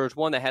restaurant it was. There was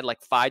one that had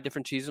like 5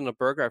 different cheeses on a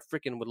burger. I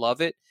freaking would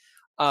love it.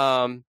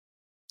 And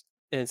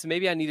so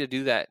maybe I need to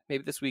do that.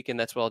 Maybe this weekend,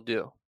 that's what I'll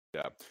do.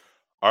 Yeah.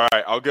 All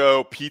right. I'll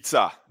go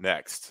pizza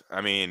next.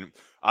 I mean,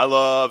 I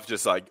love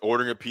just like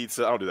ordering a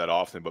pizza. I don't do that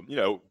often, but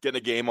getting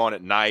a game on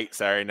at night,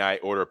 Saturday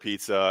night, order a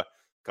pizza, a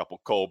couple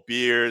cold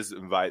beers,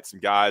 invite some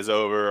guys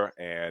over.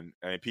 And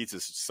I mean, pizza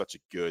is such a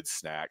good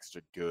snack,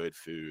 such a good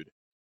food.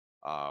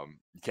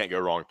 You can't go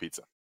wrong with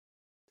pizza.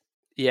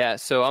 Yeah.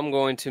 So I'm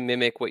going to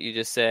mimic what you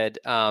just said.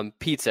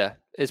 Pizza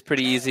is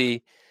pretty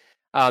easy.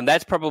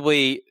 That's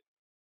probably,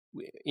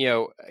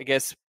 I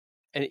guess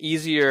an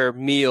easier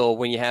meal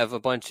when you have a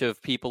bunch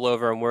of people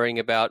over and worrying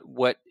about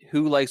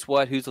who likes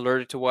what, who's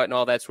allergic to what, and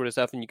all that sort of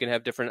stuff. And you can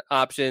have different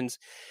options.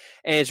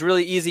 And it's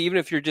really easy, even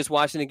if you're just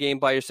watching the game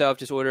by yourself,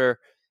 just order,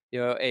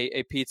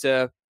 a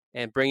pizza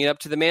and bring it up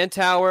to the Man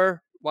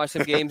Tower, watch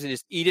some games, and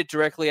just eat it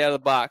directly out of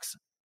the box.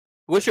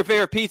 What's your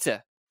favorite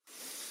pizza?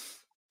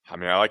 I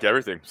mean, I like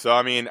everything. So,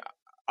 I mean,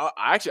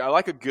 I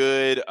like a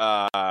good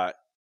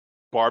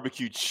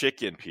barbecue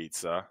chicken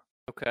pizza.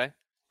 Okay.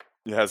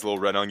 It has a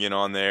little red onion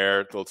on there,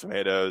 little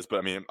tomatoes. But,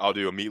 I mean, I'll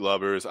do a meat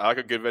lovers. I like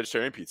a good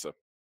vegetarian pizza.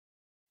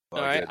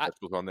 All right.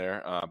 Vegetables on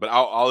there. But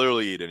I'll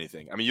literally eat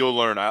anything. I mean, you'll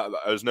learn.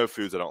 There's no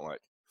foods I don't like.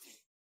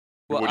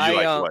 Well, what do you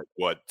like?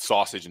 What?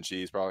 Sausage and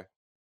cheese, probably?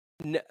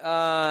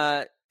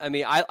 I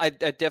mean, I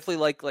definitely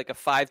like a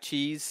 5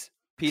 cheese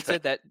pizza.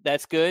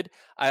 That's good.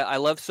 I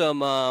love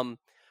some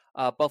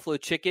buffalo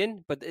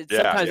chicken, but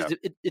sometimes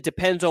it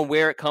depends on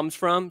where it comes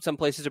from. Some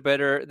places are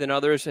better than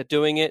others at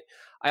doing it.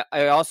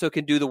 I also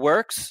can do the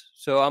works.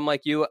 So I'm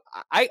like you.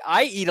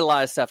 I eat a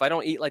lot of stuff. I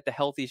don't eat like the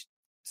healthy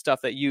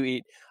stuff that you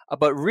eat.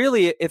 But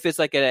really, if it's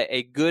like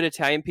a good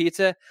Italian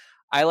pizza,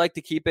 I like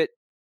to keep it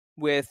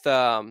with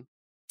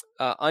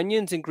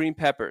onions and green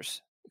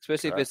peppers,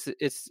 especially if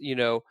it's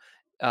the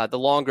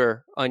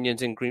longer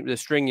onions and the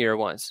stringier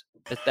ones.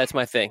 That's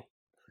my thing.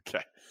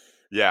 Okay.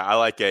 Yeah, I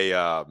like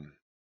a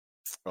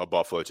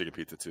buffalo chicken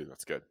pizza too.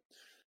 That's good.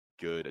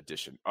 Good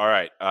addition. All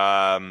right.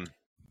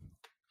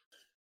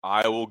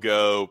 I will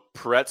go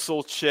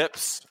pretzel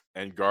chips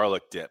and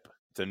garlic dip.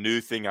 It's a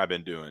new thing I've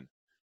been doing.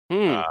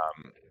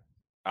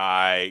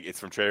 It's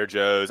from Trader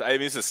Joe's. I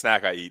mean, it's a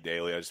snack I eat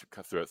daily. I just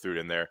threw it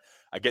in there.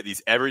 I get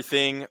these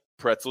everything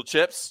pretzel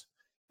chips.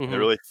 Mm-hmm. They're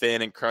really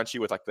thin and crunchy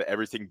with like the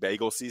everything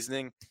bagel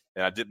seasoning,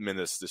 and I dip them in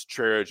this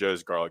Trader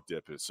Joe's garlic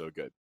dip. It's so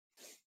good.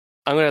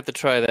 I'm gonna have to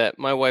try that.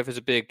 My wife is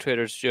a big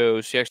Trader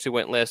Joe's. She actually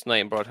went last night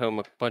and brought home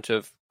a bunch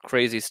of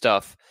crazy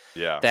stuff.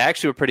 Yeah, they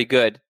actually were pretty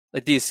good.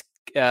 Like these,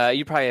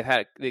 you probably have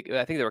had.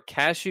 I think they were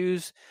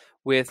cashews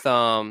with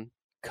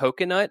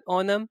coconut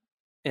on them,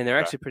 and they're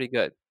actually pretty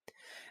good.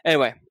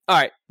 Anyway, all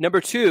right.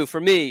 Number 2 for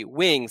me,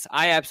 wings.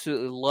 I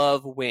absolutely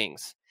love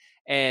wings,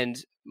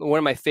 and one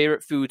of my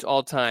favorite foods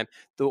all time.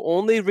 The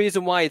only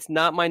reason why it's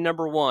not my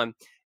number 1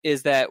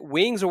 is that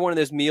wings are one of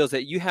those meals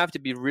that you have to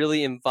be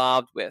really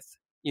involved with.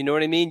 You know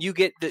what I mean? You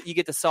get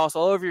the sauce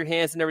all over your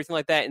hands and everything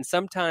like that. And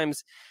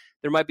sometimes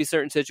there might be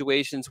certain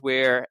situations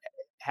where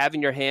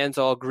having your hands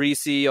all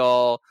greasy,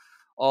 all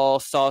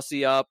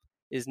saucy up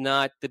is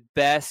not the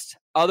best.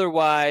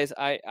 Otherwise,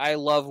 I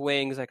love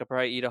wings. I could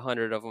probably eat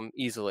 100 of them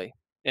easily.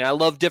 And I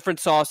love different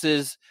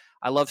sauces.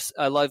 I love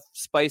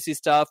spicy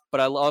stuff,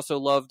 but I also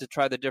love to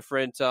try the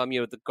different,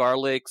 the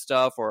garlic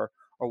stuff or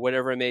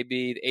whatever it may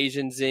be, the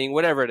Asian zing,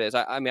 whatever it is.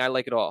 I mean, I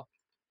like it all.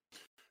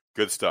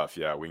 Good stuff.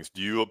 Yeah, wings.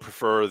 Do you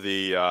prefer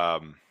the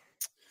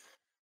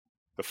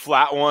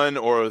flat one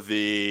or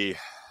the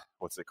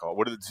what's it called?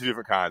 What are the 2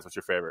 different kinds? What's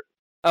your favorite?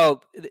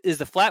 Oh, is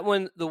the flat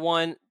one the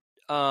one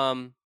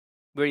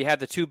where you have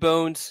the 2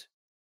 bones?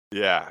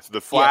 Yeah, so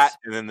the flat,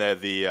 yes. And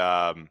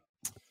then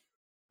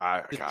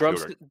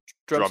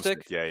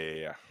drumstick.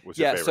 Yeah. What's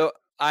your favorite? So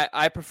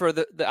I prefer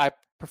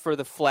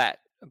the flat,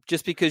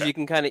 just because you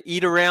can kind of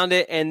eat around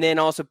it and then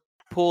also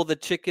pull the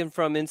chicken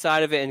from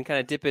inside of it and kind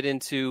of dip it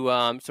into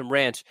some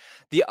ranch.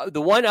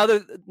 The one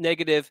other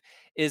negative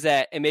is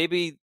that, and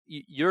maybe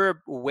you're a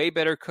way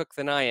better cook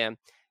than I am,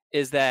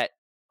 is that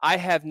I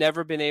have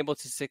never been able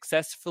to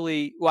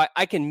successfully. Well,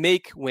 I can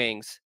make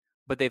wings,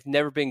 but they've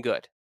never been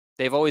good.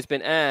 They've always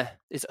been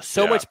It's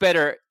so much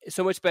better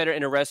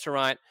in a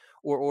restaurant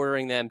or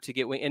ordering them to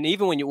get wings. And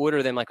even when you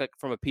order them, like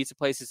from a pizza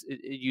place, it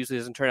usually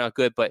doesn't turn out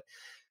good. But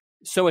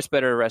so much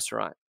better at a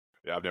restaurant.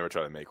 Yeah, I've never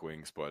tried to make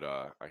wings, but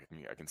I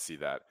can see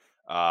that.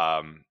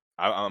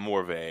 I'm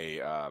more of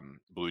a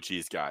blue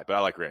cheese guy, but I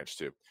like ranch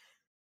too.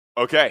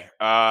 Okay,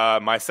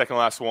 my second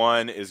last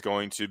one is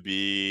going to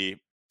be,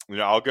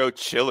 I'll go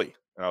chili.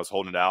 And I was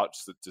holding it out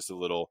just a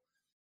little,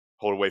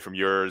 hold away from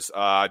yours.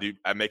 I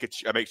make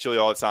chili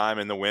all the time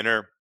in the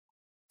winter.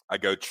 I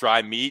go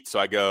try meat, so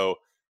I go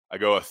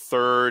a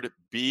third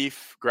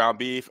ground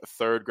beef, a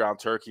third ground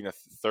turkey, and a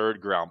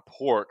third ground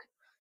pork.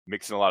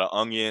 Mixing a lot of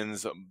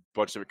onions, a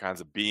bunch of different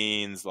kinds of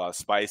beans, a lot of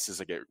spices.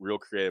 I get real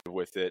creative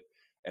with it.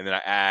 And then I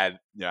add,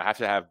 I have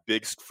to have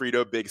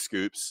Frito big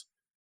scoops.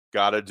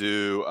 Gotta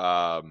do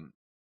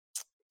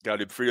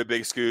Frito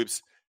big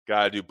scoops.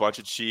 Gotta do a bunch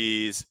of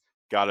cheese.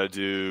 Got to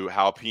do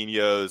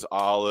jalapenos,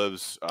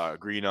 olives,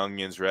 green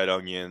onions, red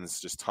onions,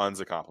 just tons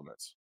of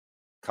compliments.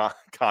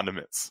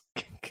 Condiments.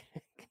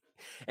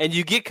 And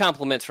you get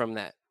compliments from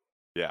that.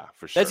 Yeah,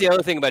 for sure. That's the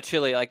other thing about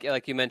chili,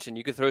 like you mentioned.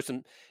 You could throw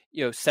some,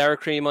 sour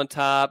cream on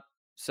top,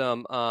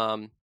 some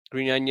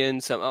green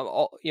onions, some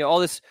all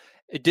this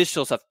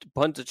additional stuff,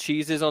 bunch of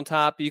cheeses on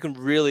top. You can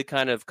really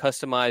kind of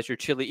customize your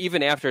chili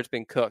even after it's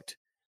been cooked.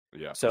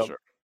 Yeah, so, for sure.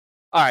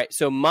 All right,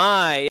 so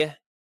my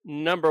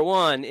number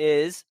one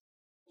is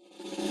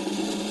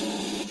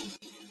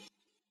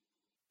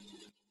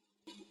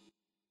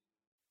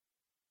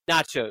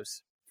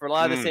nachos, for a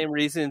lot of the same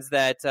reasons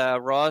that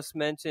Ross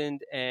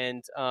mentioned,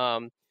 and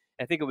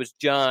I think it was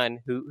John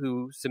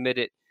who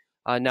submitted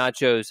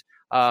nachos.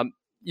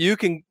 You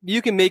can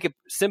make it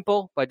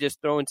simple by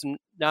just throwing some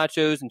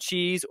nachos and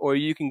cheese, or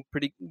you can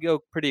go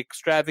pretty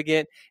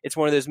extravagant. It's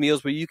one of those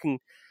meals where you can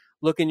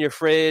look in your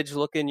fridge,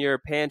 look in your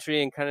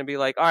pantry, and kind of be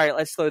like, all right,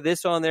 let's throw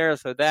this on there,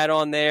 let's throw that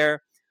on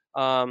there.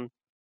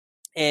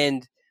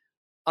 And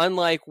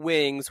unlike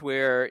wings,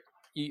 where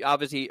you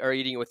obviously are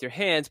eating it with your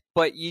hands,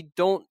 but you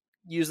don't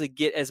usually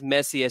get as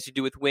messy as you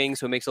do with wings,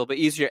 so it makes it a little bit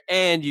easier,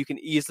 and you can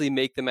easily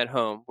make them at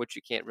home, which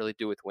you can't really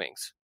do with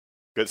wings.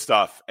 Good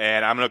stuff.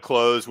 And I'm going to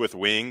close with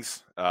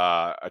wings.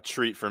 A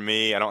treat for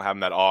me. I don't have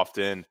them that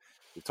often.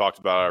 We've talked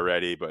about it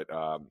already, but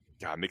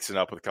mixing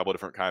up with a couple of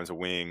different kinds of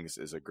wings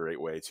is a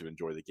great way to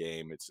enjoy the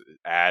game. It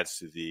adds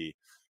to the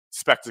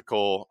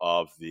spectacle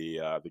of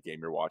the game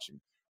you're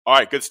watching. All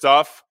right, good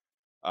stuff.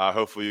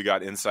 Hopefully you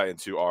got insight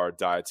into our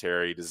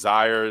dietary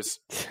desires.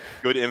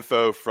 Good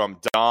info from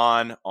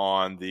Don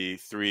on the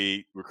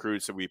 3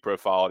 recruits that we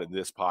profiled in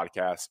this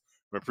podcast.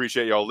 We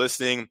appreciate y'all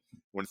listening. I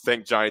want to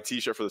thank Giant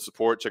T-Shirt for the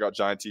support. Check out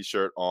Giant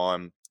T-Shirt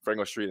on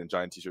Franklin Street and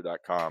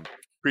GiantT-shirt.com.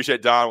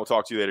 Appreciate Don. We'll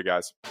talk to you later,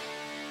 guys.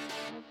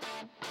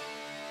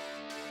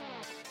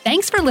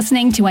 Thanks for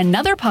listening to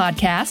another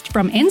podcast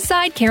from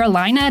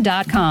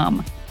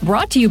InsideCarolina.com.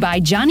 Brought to you by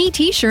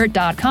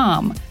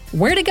JohnnyT-shirt.com.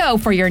 Where to go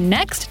for your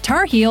next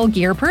Tar Heel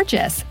gear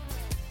purchase.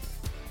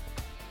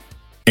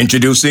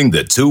 Introducing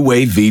the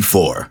Two-Way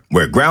V4,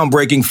 where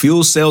groundbreaking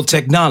fuel cell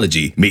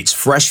technology meets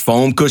fresh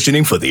foam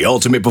cushioning for the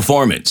ultimate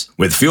performance.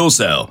 With Fuel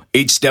Cell,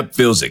 each step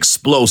feels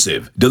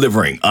explosive,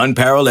 delivering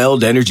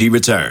unparalleled energy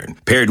return.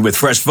 Paired with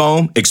fresh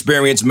foam,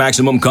 experience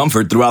maximum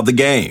comfort throughout the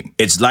game.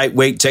 Its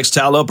lightweight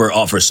textile upper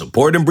offers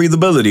support and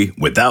breathability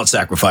without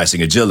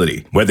sacrificing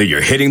agility. Whether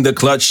you're hitting the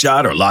clutch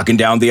shot or locking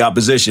down the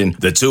opposition,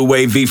 the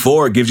Two-Way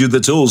V4 gives you the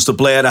tools to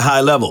play at a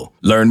high level.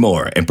 Learn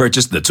more and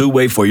purchase the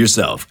Two-Way for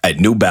yourself at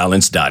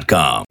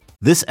NewBalance.com.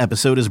 This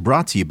episode is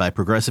brought to you by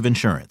Progressive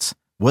Insurance.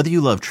 Whether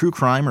you love true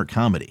crime or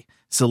comedy,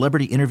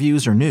 celebrity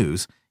interviews or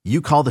news, you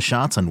call the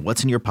shots on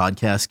what's in your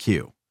podcast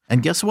queue.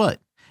 And guess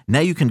what? Now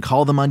you can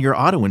call them on your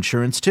auto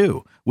insurance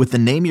too with the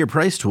Name Your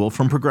Price tool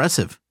from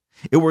Progressive.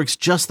 It works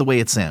just the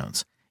way it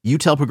sounds. You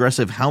tell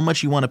Progressive how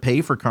much you want to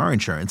pay for car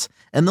insurance,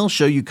 and they'll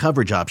show you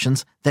coverage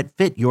options that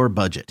fit your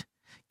budget.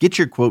 Get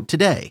your quote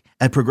today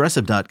at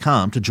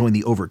Progressive.com to join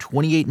the over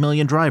 28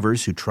 million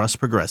drivers who trust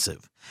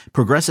Progressive.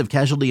 Progressive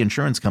Casualty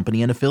Insurance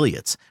Company and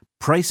Affiliates.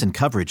 Price and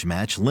coverage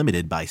match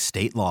limited by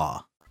state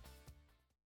law.